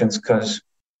situations because,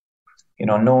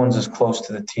 no one's as close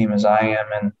to the team as I am.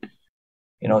 And,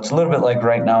 it's a little bit like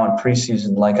right now in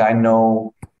preseason. Like I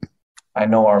know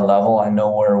our level. I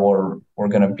know where we're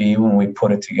going to be when we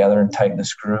put it together and tighten the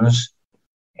screws.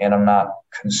 And I'm not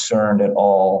concerned at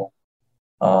all,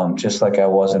 just like I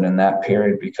wasn't in that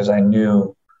period, because I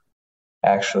knew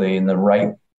actually in the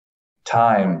right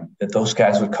time that those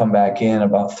guys would come back in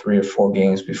about 3 or 4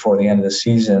 games before the end of the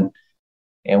season,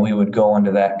 and we would go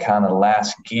into that kind of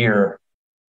last gear,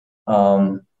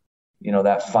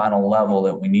 that final level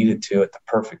that we needed to at the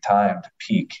perfect time to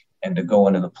peak and to go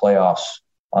into the playoffs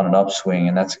on an upswing.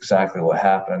 And that's exactly what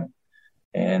happened.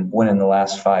 And winning the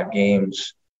last 5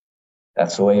 games,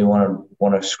 that's the way you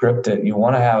want to script it. You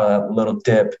want to have a little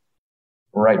dip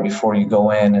right before you go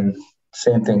in. And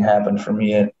same thing happened for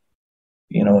me at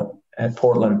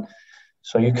Portland.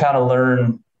 So you kind of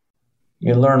learn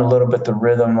a little bit the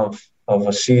rhythm of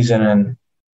a season and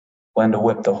when to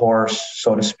whip the horse,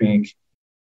 so to speak.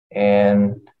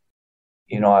 And,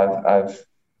 I've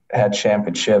had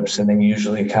championships and then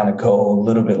usually kind of go a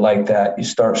little bit like that. You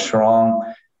start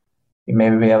strong, you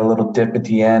maybe have a little dip at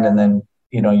the end, and then,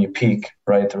 you peak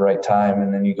right at the right time,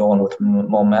 and then you go in with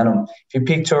momentum. If you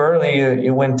peak too early,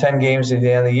 you win 10 games at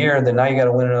the end of the year, then now you got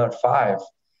to win another 5,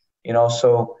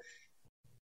 so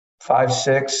 5,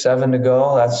 6, 7 to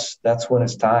go, that's when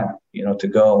it's time, to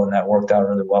go. And that worked out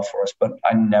really well for us. But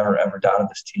I never, ever doubted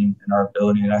this team and our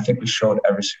ability. And I think we showed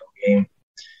every single game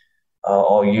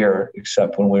all year,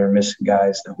 except when we were missing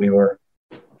guys, that we were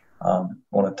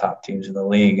one of the top teams in the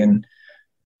league. And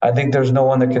I think there's no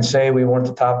one that can say we weren't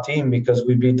the top team, because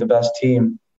we beat the best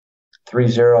team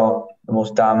 3-0, the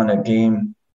most dominant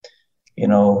game,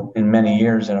 in many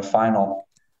years in a final.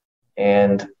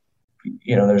 And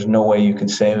there's no way you can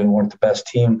say we weren't the best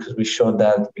team, because we showed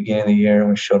that at the beginning of the year and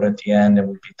we showed it at the end, and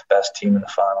we beat the best team in the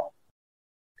final.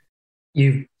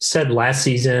 You said last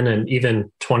season and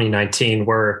even 2019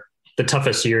 were the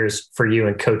toughest years for you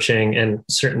in coaching, and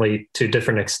certainly to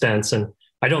different extents. And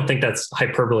I don't think that's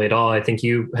hyperbole at all. I think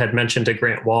you had mentioned to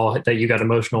Grant Wall that you got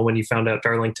emotional when you found out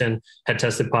Darlington had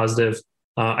tested positive.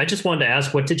 I just wanted to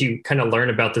ask, what did you kind of learn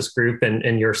about this group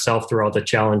and yourself through all the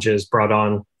challenges brought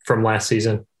on from last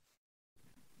season?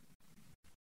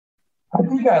 I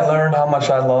think I learned how much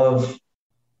I love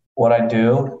what I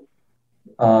do.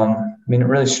 It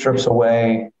really strips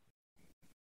away,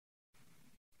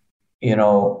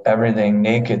 everything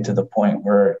naked, to the point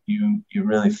where you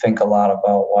really think a lot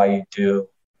about why you do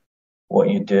what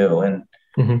you do. And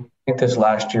I think this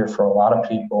last year, for a lot of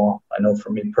people, I know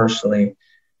for me personally,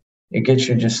 it gets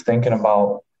you just thinking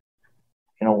about,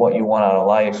 what you want out of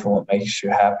life and what makes you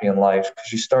happy in life.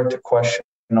 Because you start to question,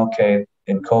 okay,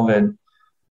 in COVID,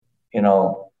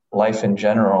 life in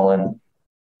general, and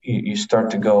you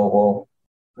start to go, well,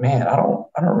 man, I don't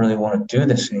really want to do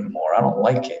this anymore. I don't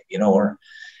like it,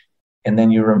 and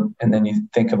then you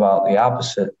think about the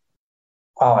opposite.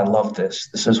 Wow, I love this.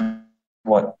 This is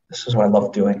what I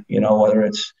love doing, whether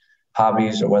it's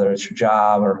hobbies or whether it's your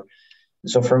job.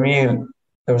 So for me,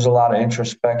 there was a lot of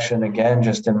introspection, again,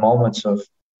 just in moments of,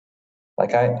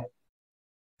 like, I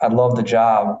love the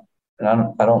job, and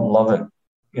I don't love it,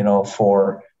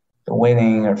 for the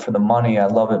winning or for the money. I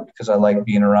love it because I like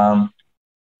being around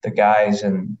the guys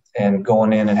and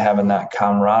going in and having that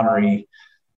camaraderie.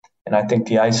 And I think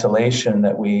the isolation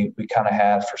that we kind of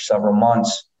had for several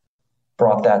months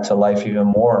brought that to life even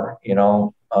more.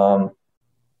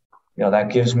 That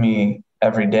gives me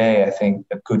every day, I think,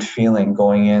 a good feeling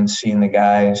going in, seeing the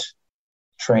guys,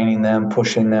 training them,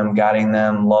 pushing them, guiding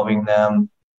them, loving them,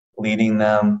 leading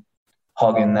them,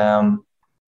 hugging them,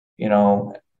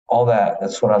 all that.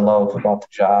 That's what I love about the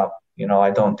job. I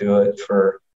don't do it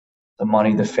for the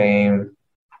money, the fame.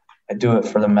 I do it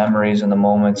for the memories and the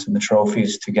moments and the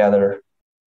trophies together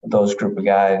with those group of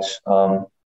guys. And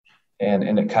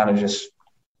it kind of just,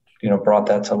 brought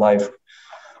that to life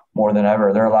more than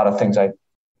ever. There are a lot of things I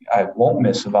won't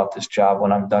miss about this job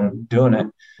when I'm done doing it.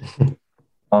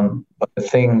 But the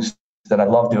things that I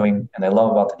love doing and I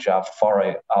love about the job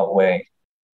far outweigh,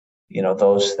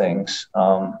 those things.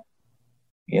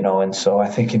 And so I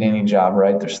think in any job,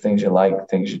 right, there's things you like,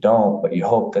 things you don't, but you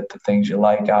hope that the things you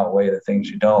like outweigh the things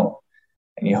you don't.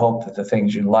 And you hope that the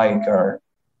things you like are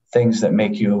things that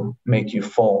make you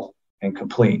full and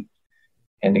complete,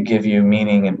 and to give you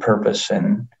meaning and purpose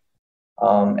and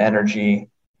energy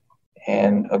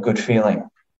and a good feeling.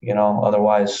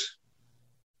 Otherwise,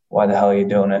 why the hell are you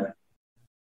doing it?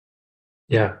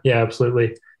 Yeah,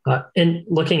 absolutely. And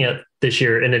looking at this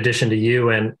year, in addition to you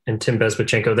and Tim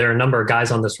Bezbatchenko, there are a number of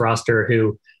guys on this roster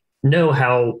who know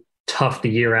how tough the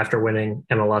year after winning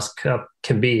MLS Cup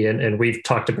can be. And we've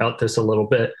talked about this a little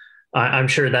bit. I'm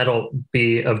sure that'll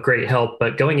be of great help.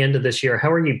 But going into this year,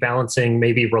 how are you balancing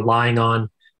maybe relying on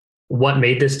what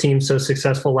made this team so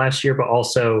successful last year, but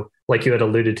also, like you had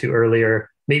alluded to earlier,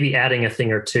 maybe adding a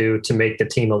thing or two to make the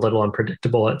team a little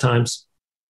unpredictable at times?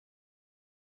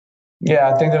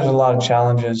 Yeah, I think there's a lot of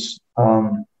challenges,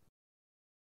 following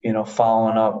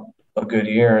up a good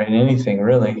year in anything,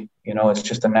 really. It's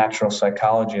just a natural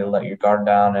psychology to let your guard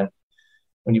down. And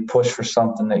when you push for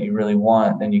something that you really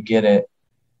want, then you get it.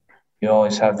 You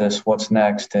always have this, what's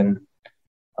next? And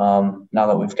now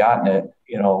that we've gotten it,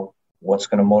 what's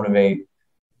going to motivate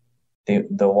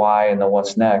the why and the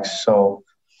what's next. So,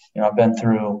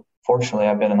 fortunately,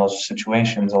 I've been in those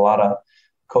situations. A lot of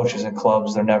coaches and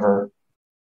clubs, they're never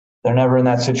in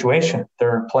that situation.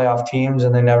 They're playoff teams,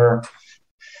 and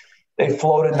they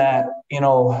float in that,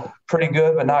 pretty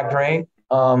good but not great,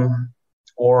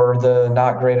 or the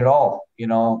not great at all,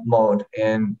 mode.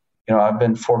 And, I've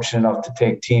been fortunate enough to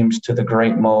take teams to the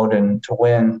great mode and to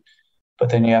win, but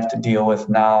then you have to deal with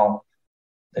now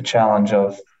the challenge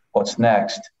of what's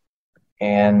next.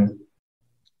 And,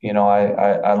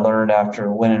 I learned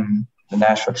after winning the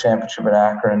national championship at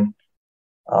Akron,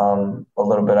 a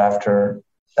little bit after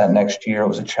that next year, it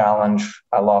was a challenge.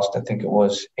 I lost, I think it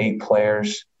was 8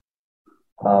 players.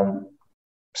 7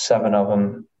 of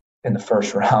them in the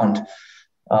first round.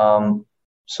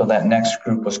 So that next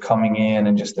group was coming in,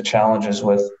 and just the challenges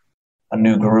with a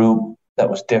new group that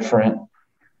was different.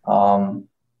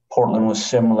 Portland was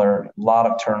similar, a lot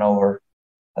of turnover.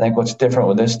 I think what's different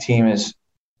with this team is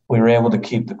we were able to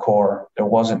keep the core. There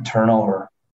wasn't turnover.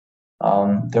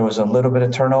 There was a little bit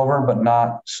of turnover, but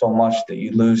not so much that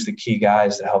you lose the key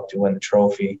guys that helped you win the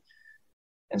trophy.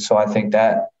 And so I think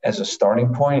that as a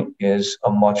starting point is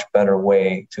a much better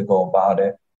way to go about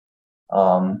it.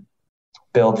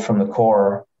 Build from the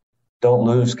core. Don't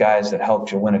lose guys that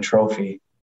helped you win a trophy,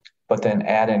 but then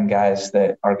add in guys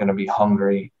that are going to be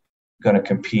hungry, going to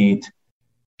compete,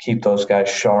 keep those guys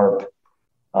sharp,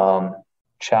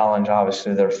 challenge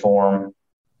obviously their form,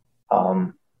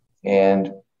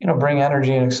 and bring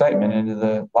energy and excitement into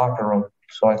the locker room.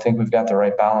 So I think we've got the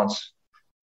right balance.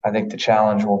 I think the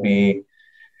challenge will be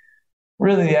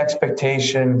really the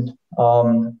expectation.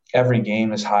 Every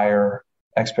game is higher.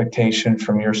 Expectation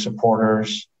from your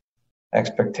supporters,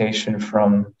 expectation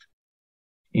from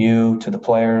you to the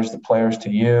players to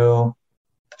you,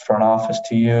 the front office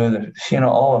to you,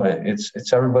 all of it.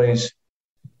 It's everybody's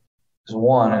is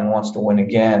won and wants to win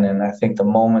again. And I think the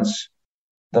moments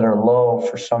that are low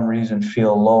for some reason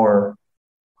feel lower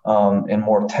and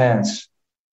more tense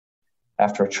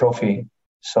after a trophy.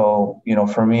 So,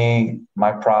 for me,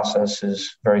 my process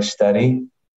is very steady.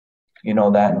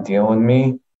 That and deal with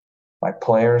me. My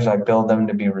players, I build them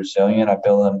to be resilient. I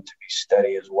build them to be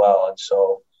steady as well. And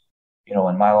so,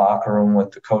 in my locker room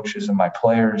with the coaches and my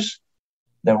players,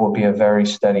 there will be a very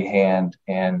steady hand,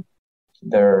 and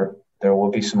there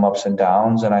will be some ups and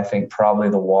downs. And I think probably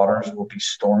the waters will be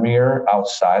stormier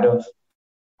outside of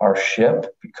our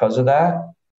ship because of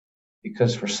that,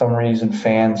 because for some reason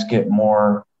fans get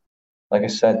more, like I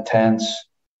said, tense,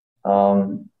 but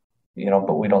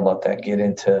we don't let that get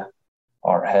into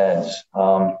our heads.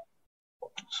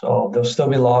 So there'll still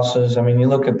be losses. I mean, you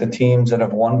look at the teams that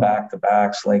have won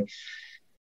back-to-backs, like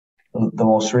the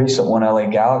most recent one, LA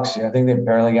Galaxy, I think they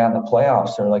barely got in the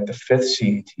playoffs. They're like the 5th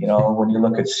seed. When you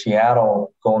look at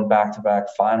Seattle going back-to-back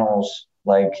finals,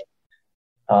 like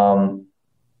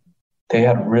they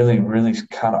had really, really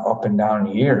kind of up and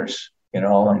down years,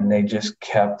 and they just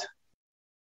kept,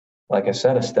 like I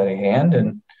said, a steady hand.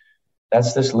 And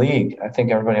that's this league. I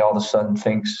think everybody all of a sudden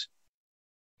thinks,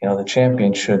 the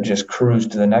champion should just cruise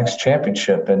to the next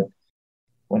championship. And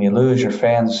when you lose, your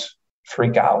fans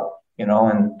freak out,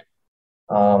 and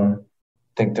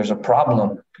think there's a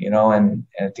problem, and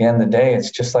at the end of the day, it's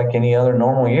just like any other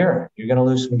normal year. You're going to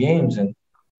lose some games, and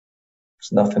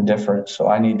it's nothing different. So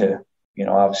I need to,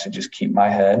 obviously just keep my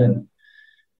head and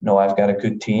know I've got a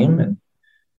good team, and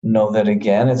know that,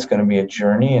 again, it's going to be a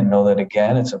journey, and know that,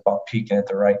 again, it's about peaking at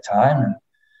the right time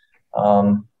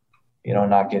and,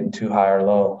 not getting too high or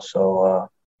low. So,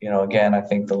 again, I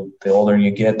think the older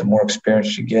you get, the more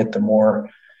experience you get, the more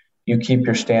you keep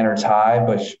your standards high,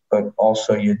 but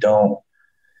also you don't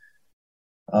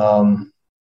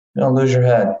lose your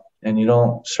head, and you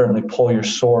don't certainly pull your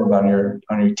sword on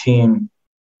your team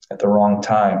at the wrong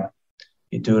time.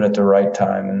 You do it at the right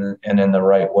time and in the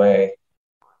right way.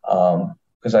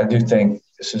 Because I do think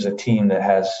this is a team that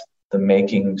has the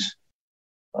makings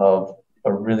of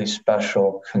a really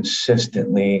special,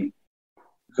 consistently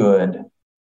good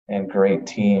and great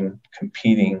team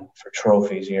competing for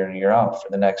trophies year in, year out for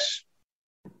the next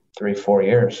 3-4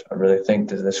 years. I really think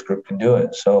that this group can do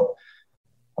it. So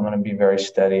I'm going to be very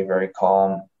steady, very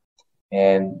calm,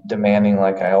 and demanding,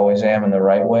 like I always am, in the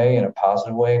right way, in a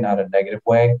positive way, not a negative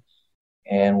way.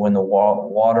 And when the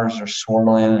waters are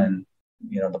swirling and,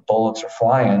 the bullets are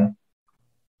flying,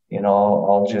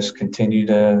 I'll just continue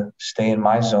to stay in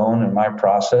my zone and my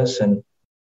process and,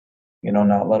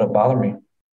 not let it bother me.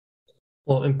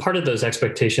 Well, and part of those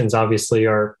expectations obviously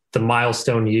are the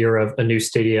milestone year of a new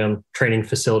stadium, training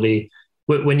facility.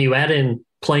 When you add in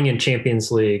playing in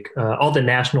Champions League, all the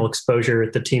national exposure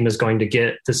the team is going to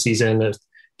get this season of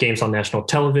games on national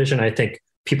television, I think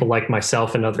people like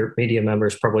myself and other media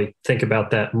members probably think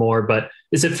about that more. But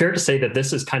is it fair to say that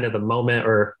this is kind of the moment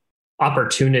or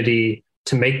opportunity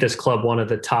to make this club one of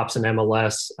the tops in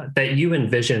MLS that you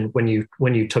envisioned when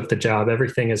you took the job?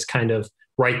 Everything is kind of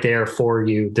right there for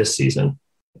you this season.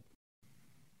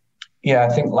 Yeah, I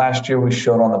think last year we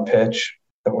showed on the pitch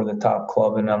that we're the top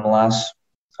club in MLS.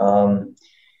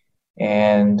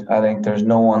 And I think there's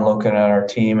no one looking at our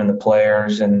team and the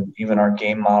players and even our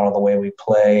game model, the way we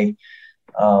play,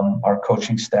 our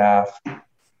coaching staff.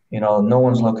 No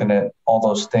one's looking at all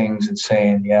those things and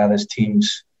saying, yeah, this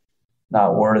team's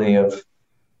not worthy of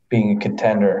being a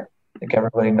contender. I think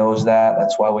everybody knows that.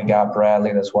 That's why we got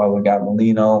Bradley. That's why we got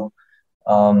Molino.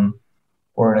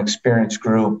 We're an experienced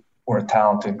group. we're a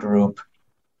talented group,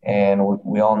 and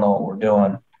we all know what we're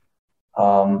doing.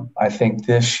 I think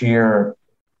this year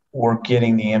we're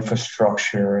getting the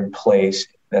infrastructure in place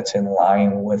that's in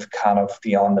line with kind of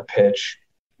the on the pitch,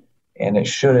 and it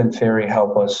should, in theory,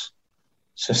 help us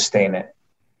sustain it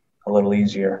a little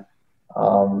easier.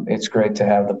 It's great to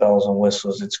have the bells and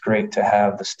whistles. It's great to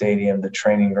have the stadium, the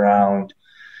training ground,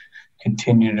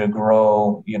 continue to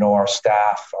grow, our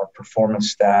staff, our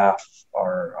performance staff,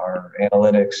 our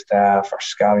analytics staff, our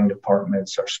scouting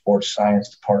departments, our sports science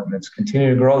departments, continue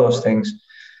to grow those things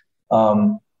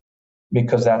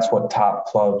because that's what top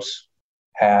clubs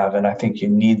have. And I think you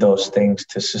need those things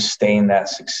to sustain that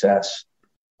success.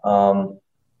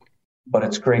 But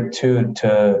it's great too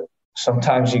to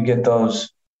sometimes you get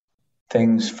those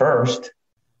things first,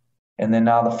 and then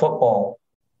now the football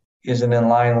isn't in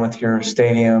line with your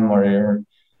stadium or your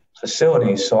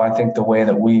facilities. So I think the way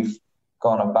that we've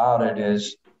gone about it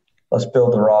is let's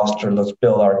build the roster, let's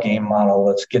build our game model,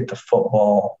 let's get the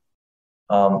football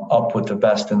up with the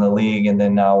best in the league. And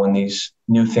then now when these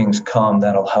new things come,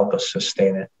 that'll help us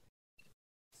sustain it.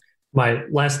 My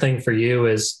last thing for you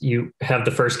is you have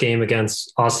the first game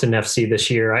against Austin FC this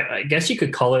year. I guess you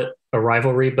could call it a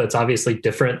rivalry, but it's obviously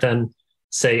different than,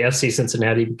 say, FC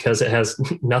Cincinnati because it has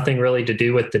nothing really to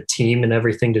do with the team and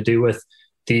everything to do with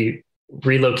the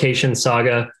relocation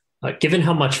saga. Given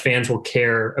how much fans will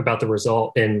care about the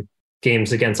result in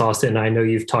games against Austin, I know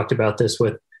you've talked about this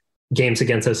with games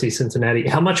against FC Cincinnati.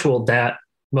 How much will that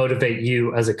motivate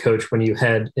you as a coach when you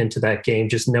head into that game,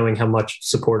 just knowing how much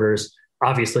supporters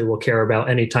obviously will care about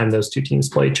anytime those two teams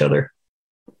play each other?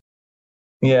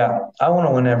 Yeah, I want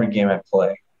to win every game I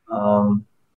play.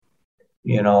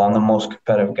 I'm the most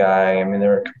competitive guy. I mean,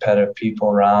 there are competitive people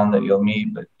around that you'll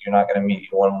meet, but you're not going to meet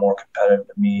one more competitive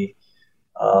than me.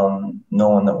 No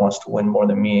one that wants to win more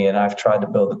than me. And I've tried to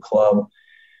build a club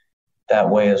that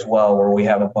way as well, where we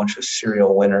have a bunch of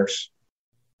serial winners,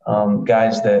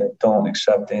 guys that don't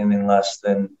accept anything less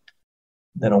than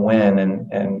a win.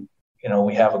 And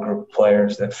we have a group of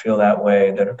players that feel that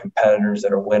way, that are competitors,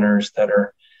 that are winners, that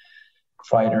are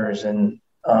fighters. And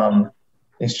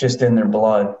it's just in their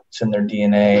blood. It's in their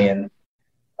DNA. And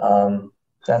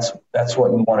that's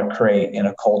what we want to create in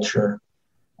a culture.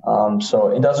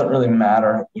 So it doesn't really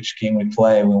matter which game we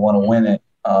play. We want to win it.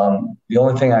 The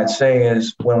only thing I'd say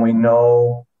is when we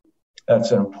know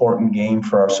that's an important game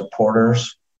for our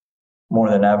supporters more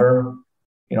than ever,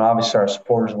 obviously our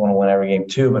supporters want to win every game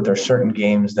too, but there's certain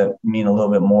games that mean a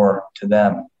little bit more to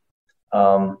them.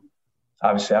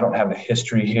 Obviously I don't have the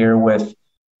history here with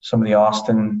some of the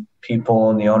Austin people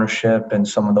and the ownership and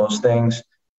some of those things,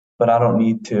 but I don't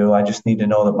need to. I just need to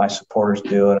know that my supporters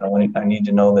do, and I need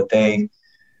to know that they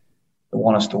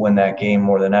want us to win that game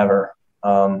more than ever.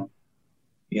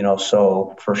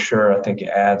 So for sure, I think it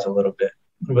adds a little bit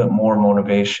more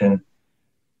motivation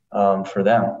for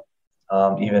them,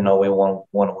 even though we want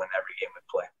to win every game we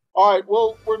play. All right,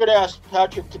 well, we're going to ask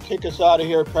Patrick to kick us out of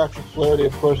here. Patrick Flaherty,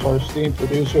 of course, our esteemed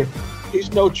producer.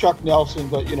 He's no Chuck Nelson,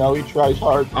 but, he tries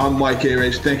hard. I'm Mike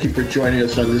A-Race. Thank you for joining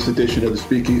us on this edition of the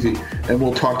Speakeasy, and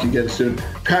we'll talk to you again soon.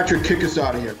 Patrick, kick us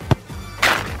out of here.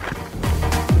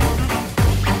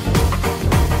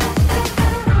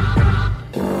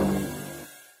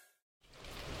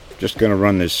 Just going to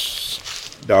run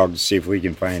this dog to see if we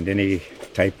can find any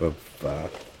type of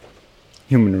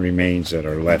human remains that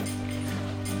are left.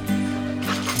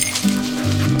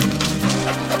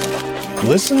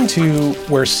 Listen to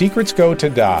Where Secrets Go to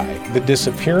Die, The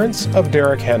Disappearance of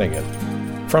Derek Hennigan.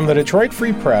 From the Detroit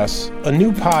Free Press, a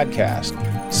new podcast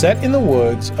set in the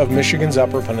woods of Michigan's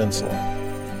Upper Peninsula.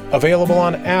 Available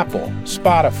on Apple,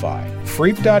 Spotify,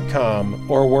 Freep.com,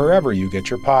 or wherever you get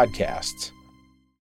your podcasts.